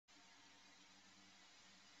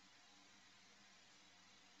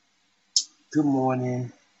Good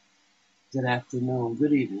morning, good afternoon,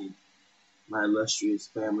 good evening, my illustrious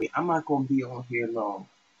family. I'm not going to be on here long.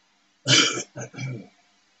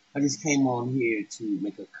 I just came on here to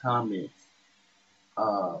make a comment,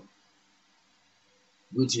 uh,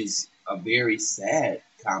 which is a very sad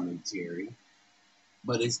commentary,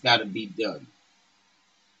 but it's got to be done.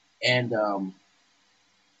 And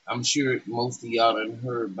I'm sure most of y'all have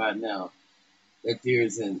heard by now that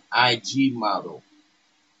there's an IG model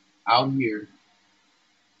out here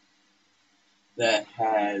that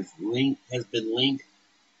has been linked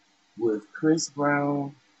with Chris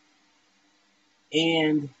Brown,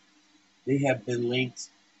 and they have been linked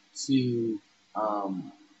to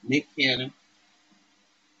Nick Cannon.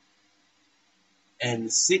 And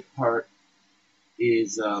the sick part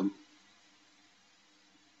is mm,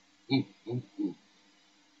 mm, mm.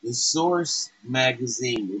 the Source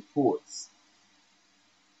magazine reports,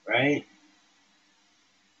 right,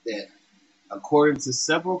 that according to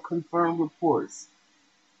several confirmed reports,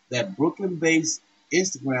 that Brooklyn-based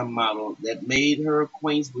Instagram model that made her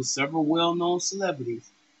acquaintance with several well-known celebrities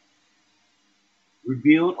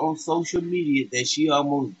revealed on social media that she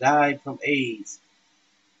almost died from AIDS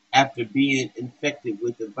after being infected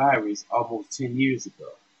with the virus almost 10 years ago.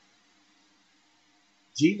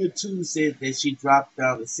 Gina too said that she dropped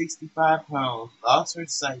down to 65 pounds, lost her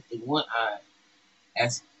sight in one eye,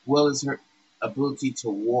 as well as her ability to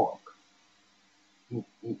walk.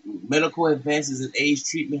 Medical advances in AIDS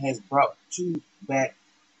treatment has brought two back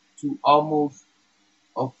to almost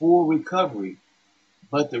a full recovery,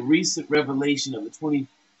 but the recent revelation of the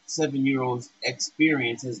 27-year-old's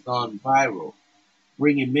experience has gone viral,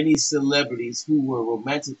 bringing many celebrities who were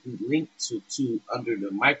romantically linked to under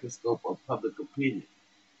the microscope of public opinion.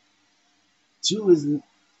 Two is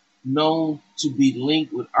known to be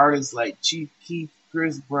linked with artists like Chief Keefe,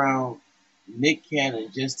 Chris Brown, Nick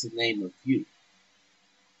Cannon, just to name a few.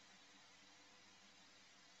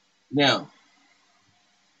 Now,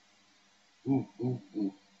 mm, mm,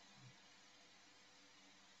 mm.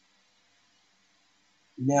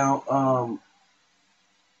 Now,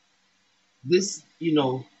 this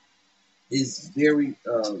is very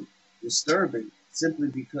disturbing, simply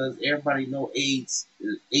because everybody know AIDS,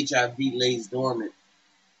 HIV lays dormant,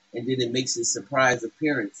 and then it makes its surprise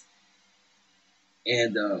appearance.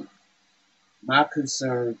 And my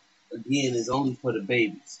concern again is only for the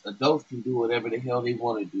babies. Adults can do whatever the hell they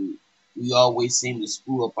want to do. We always seem to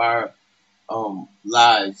screw up our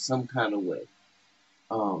lives some kind of way,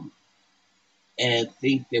 um, and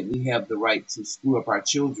think that we have the right to screw up our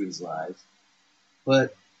children's lives.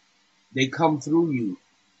 But they come through you.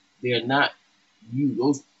 They're not you.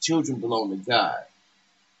 Those children belong to God.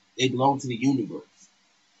 They belong to the universe.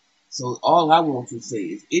 So all I want to say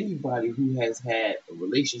is anybody who has had a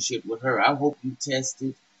relationship with her, I hope you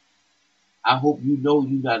tested. I hope you know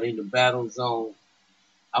you're not in the battle zone.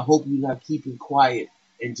 I hope you're not keeping quiet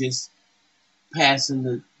and just passing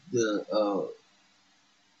the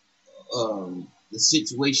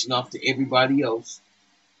situation off to everybody else,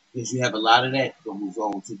 because you have a lot of that goes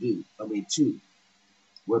on to do. I mean, too,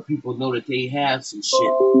 where people know that they have some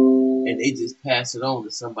shit and they just pass it on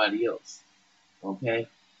to somebody else. Okay,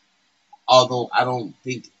 although I don't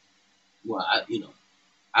think, well,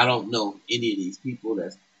 I don't know any of these people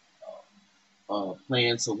that's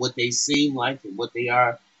playing. So what they seem like and what they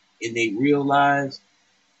are in their real lives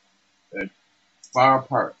are far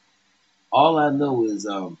apart. All I know is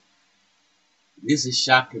this is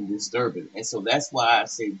shocking, disturbing, and so that's why I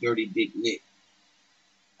say Dirty Dick Nick.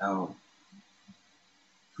 Um,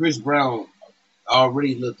 Chris Brown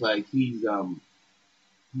already looked like he's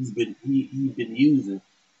been using.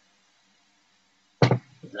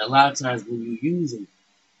 And a lot of times when you use him,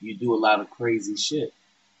 you do a lot of crazy shit.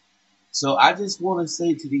 So I just want to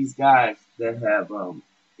say to these guys that have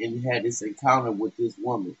and had this encounter with this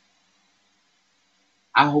woman,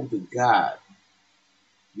 I hope to God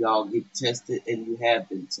y'all get tested and you have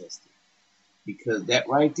been tested, because that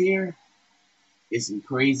right there is some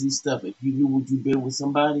crazy stuff. If you knew what you've been with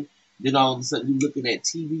somebody, then all of a sudden you looking at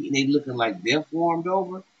TV and they looking like they're formed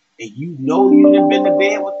over, and you know you done been to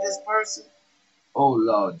bed with this person. Oh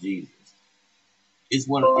Lord Jesus,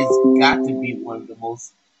 it's got to be one of the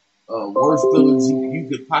most worst feelings you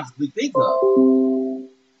could possibly think of.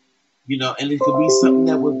 And it could be something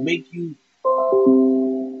that would make you,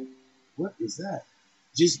 what is that?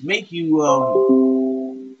 Just make you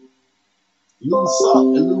lose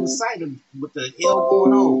sight of what the hell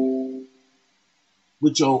going on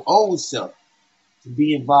with your own self, to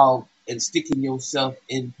be involved and sticking yourself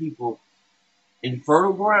in people in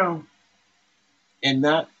fertile ground and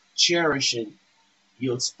not cherishing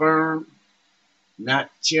your sperm, not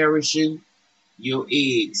cherishing your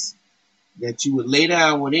eggs that you would lay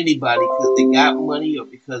down with anybody because they got money or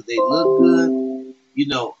because they look good. You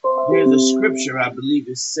know, there's a scripture, I believe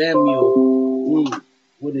it's Samuel.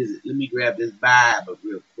 What is it? Let me grab this Bible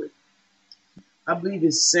real quick. I believe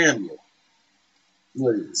it's Samuel.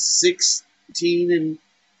 What is it? 16 and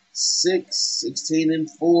 6, 16 and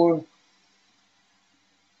 4.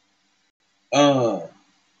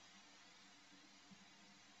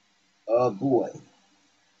 Oh boy.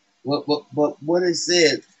 What it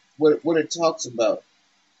said, what it talks about,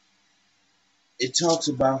 it talks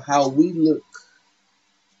about how we look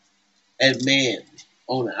at man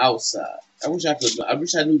on the outside. I wish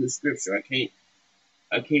I knew the scripture. I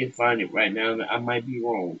can't find it right now. I might be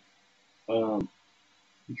wrong. Um,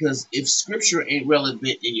 because if scripture ain't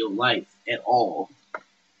relevant in your life at all,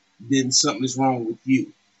 then something is wrong with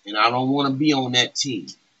you. And I don't want to be on that team.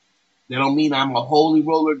 That don't mean I'm a holy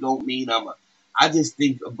roller. Don't mean I just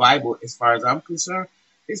think a Bible, as far as I'm concerned,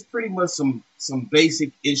 it's pretty much some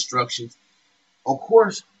basic instructions. Of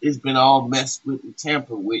course, it's been all messed with and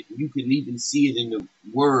tampered with. You can even see it in the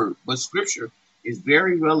word. But scripture is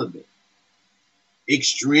very relevant.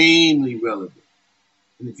 Extremely relevant.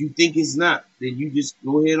 And if you think it's not, then you just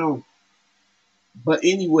go ahead on. But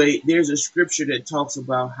anyway, there's a scripture that talks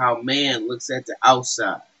about how man looks at the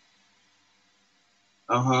outside.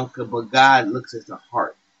 But God looks at the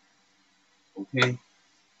heart. Okay?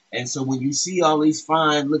 And so when you see all these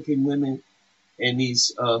fine looking women and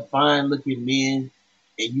these fine looking men,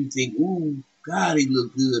 and you think, ooh, God, he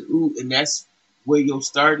look good. Ooh, and that's where your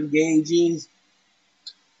starting gauge is,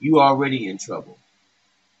 you already in trouble.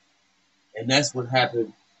 And that's what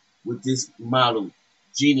happened with this model,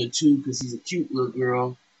 Gina too, because she's a cute little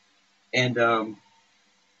girl. And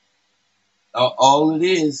all it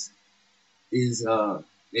is that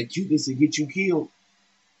cuteness to get you killed.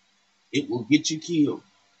 It will get you killed.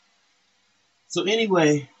 So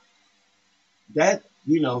anyway, that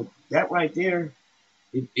right there,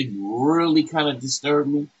 it really kind of disturbed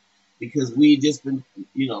me because we just been,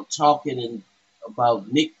 talking and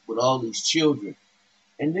about Nick with all these children.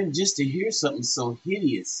 And then just to hear something so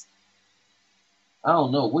hideous, I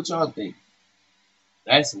don't know. What y'all think?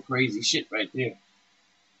 That's some crazy shit right there.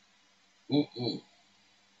 Mm-mm.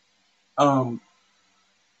 Um.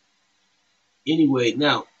 Anyway,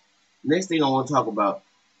 now next thing I want to talk about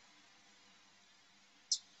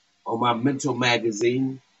on my mental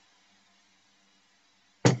magazine.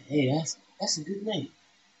 Hey, that's a good name.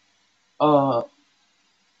 Uh,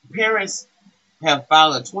 Parents have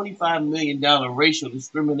filed a $25 million racial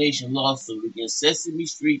discrimination lawsuit against Sesame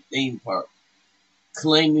Street theme park,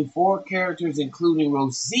 claiming 4 characters, including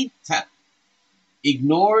Rosita,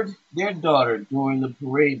 ignored their daughter during the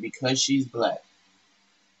parade because she's black.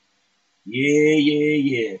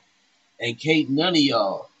 Yeah. And Kate, none of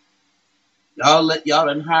y'all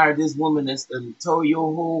done hired this woman that's done told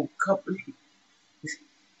your whole company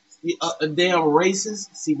a damn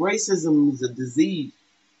racist. See, racism is a disease,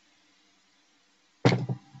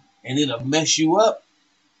 and it'll mess you up.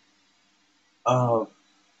 Uh,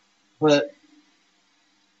 but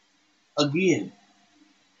again,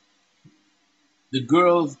 the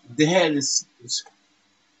girls, they had this.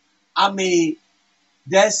 I mean,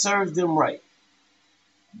 that serves them right.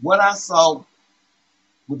 What I saw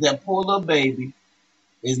with that poor little baby,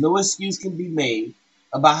 there's no excuse can be made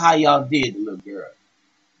about how y'all did the little girl.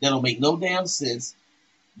 That don't make no damn sense.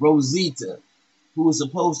 Rosita, who was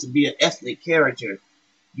supposed to be an ethnic character,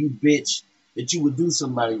 you bitch, that you would do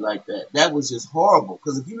somebody like that. That was just horrible.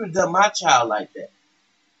 Because if you would have done my child like that,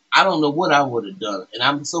 I don't know what I would have done. And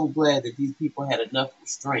I'm so glad that these people had enough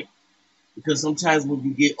restraint. Because sometimes when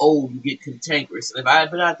you get old, you get cantankerous. And if I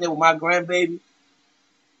had been out there with my grandbaby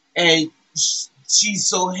and she's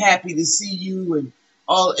so happy to see you and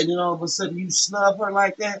then all of a sudden you snub her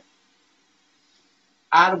like that,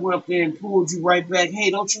 I'd have went up there and pulled you right back.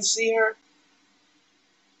 Hey, don't you see her?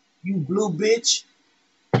 You blue bitch.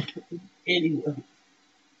 Anyway,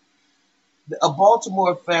 a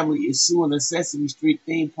Baltimore family is suing a Sesame Street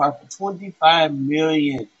theme park for $25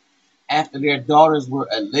 million after their daughters were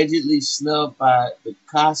allegedly snubbed by the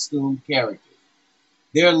costume characters.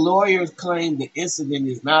 Their lawyers claim the incident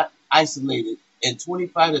is not isolated, and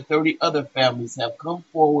 25 to 30 other families have come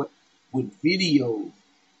forward with videos.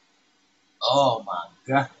 Oh my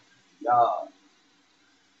God, y'all.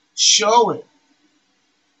 Showing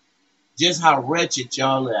just how wretched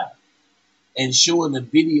y'all are and showing the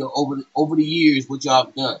video over the years what y'all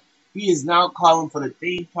have done. He is now calling for the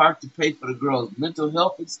theme park to pay for the girls' mental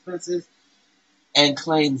health expenses and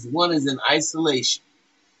claims one is in isolation.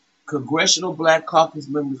 Congressional Black Caucus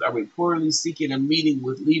members are reportedly seeking a meeting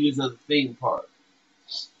with leaders of the theme park.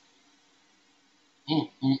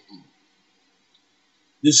 Mm-mm.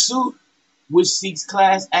 The suit, which seeks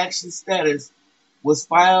class action status, was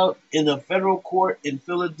filed in a federal court in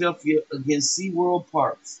Philadelphia against SeaWorld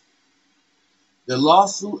Parks. The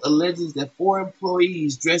lawsuit alleges that four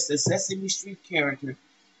employees dressed as Sesame Street characters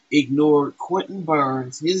ignored Quentin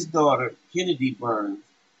Burns, his daughter, Kennedy Burns,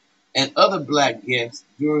 and other black guests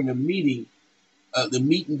during the meet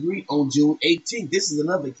and greet on June 18th. This is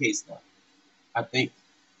another case now, I think.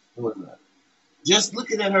 No, it's not. Just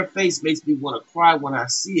looking at her face makes me want to cry when I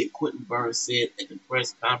see it, Quentin Burns said at the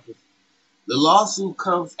press conference. The lawsuit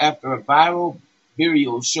comes after a viral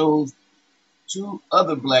video shows two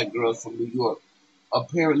other black girls from New York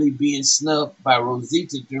apparently being snubbed by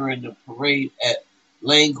Rosita during the parade at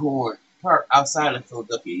Langhorne Park outside of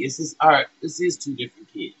Philadelphia. This is two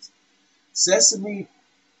different kids. Sesame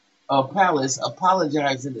Palace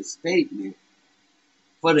apologized in a statement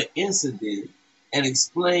for the incident and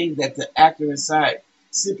explained that the actor inside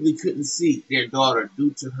simply couldn't see their daughter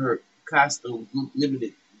due to her costume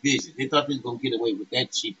limited vision. They thought they was gonna get away with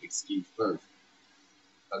that cheap excuse first.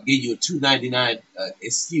 I'll give you a $2.99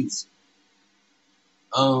 excuse.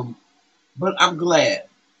 Um, but I'm glad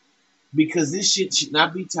because this shit should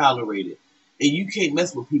not be tolerated, and you can't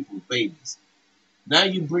mess with people's babies. Now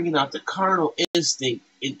you're bringing out the carnal instinct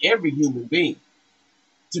in every human being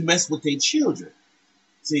to mess with their children.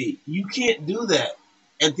 See, you can't do that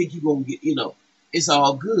and think you're gonna get, it's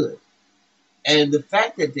all good. And the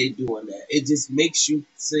fact that they're doing that, it just makes you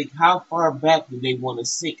think, how far back do they want to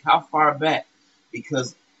sink? How far back?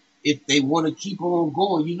 Because if they want to keep on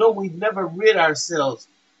going, we've never rid ourselves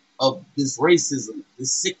of this racism,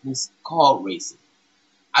 this sickness called racism.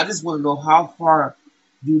 I just want to know, how far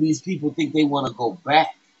do these people think they want to go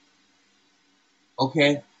back?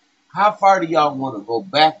 Okay? How far do y'all want to go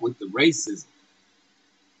back with the racism?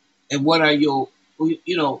 And what are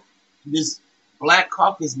this Black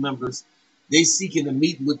Caucus members, they seeking a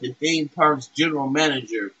meeting with the theme park's general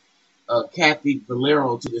manager, Kathy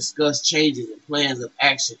Valero, to discuss changes and plans of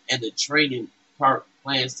action and the training park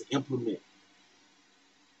plans to implement.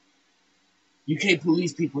 You can't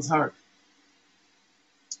police people's heart.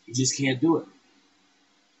 You just can't do it.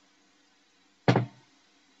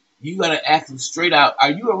 You got to ask them straight out.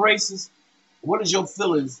 Are you a racist? What is your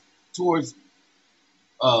feelings towards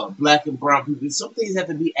black and brown people? Some things have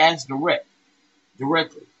to be asked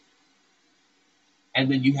directly. And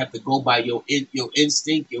then you have to go by your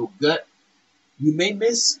instinct, your gut. You may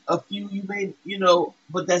miss a few,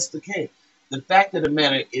 but that's the case. The fact of the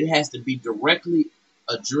matter, it has to be directly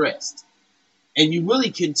addressed. And you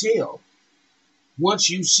really can tell once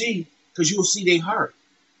you see, because you'll see their heart.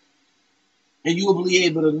 And you will be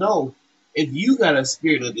able to know if you got a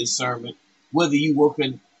spirit of discernment, whether you want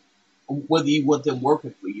them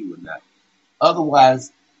working for you or not.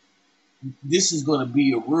 Otherwise, this is going to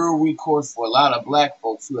be a real recourse for a lot of black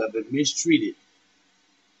folks who have been mistreated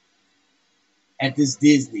at this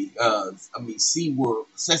SeaWorld,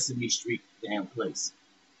 Sesame Street damn place.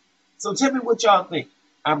 So tell me what y'all think.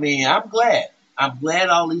 I'm glad. I'm glad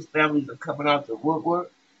all these families are coming out to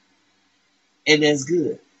woodwork, and that's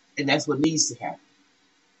good. And that's what needs to happen.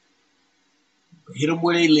 Hit them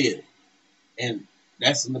where they live, and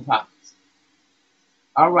that's in the pockets.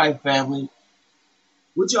 All right, family.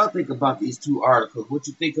 What y'all think about these two articles? What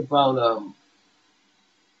you think about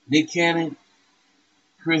Nick Cannon,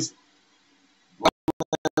 Chris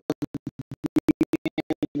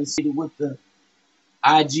with the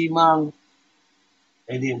IG model,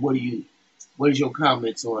 and then what is your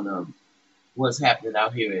comments on what's happening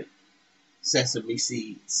out here at Sesame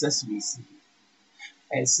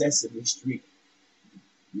and Sesame Street,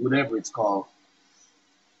 whatever it's called?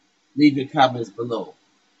 Leave your comments below.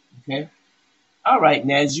 Okay? All right,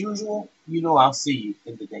 and as usual, I'll see you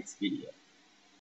in the next video.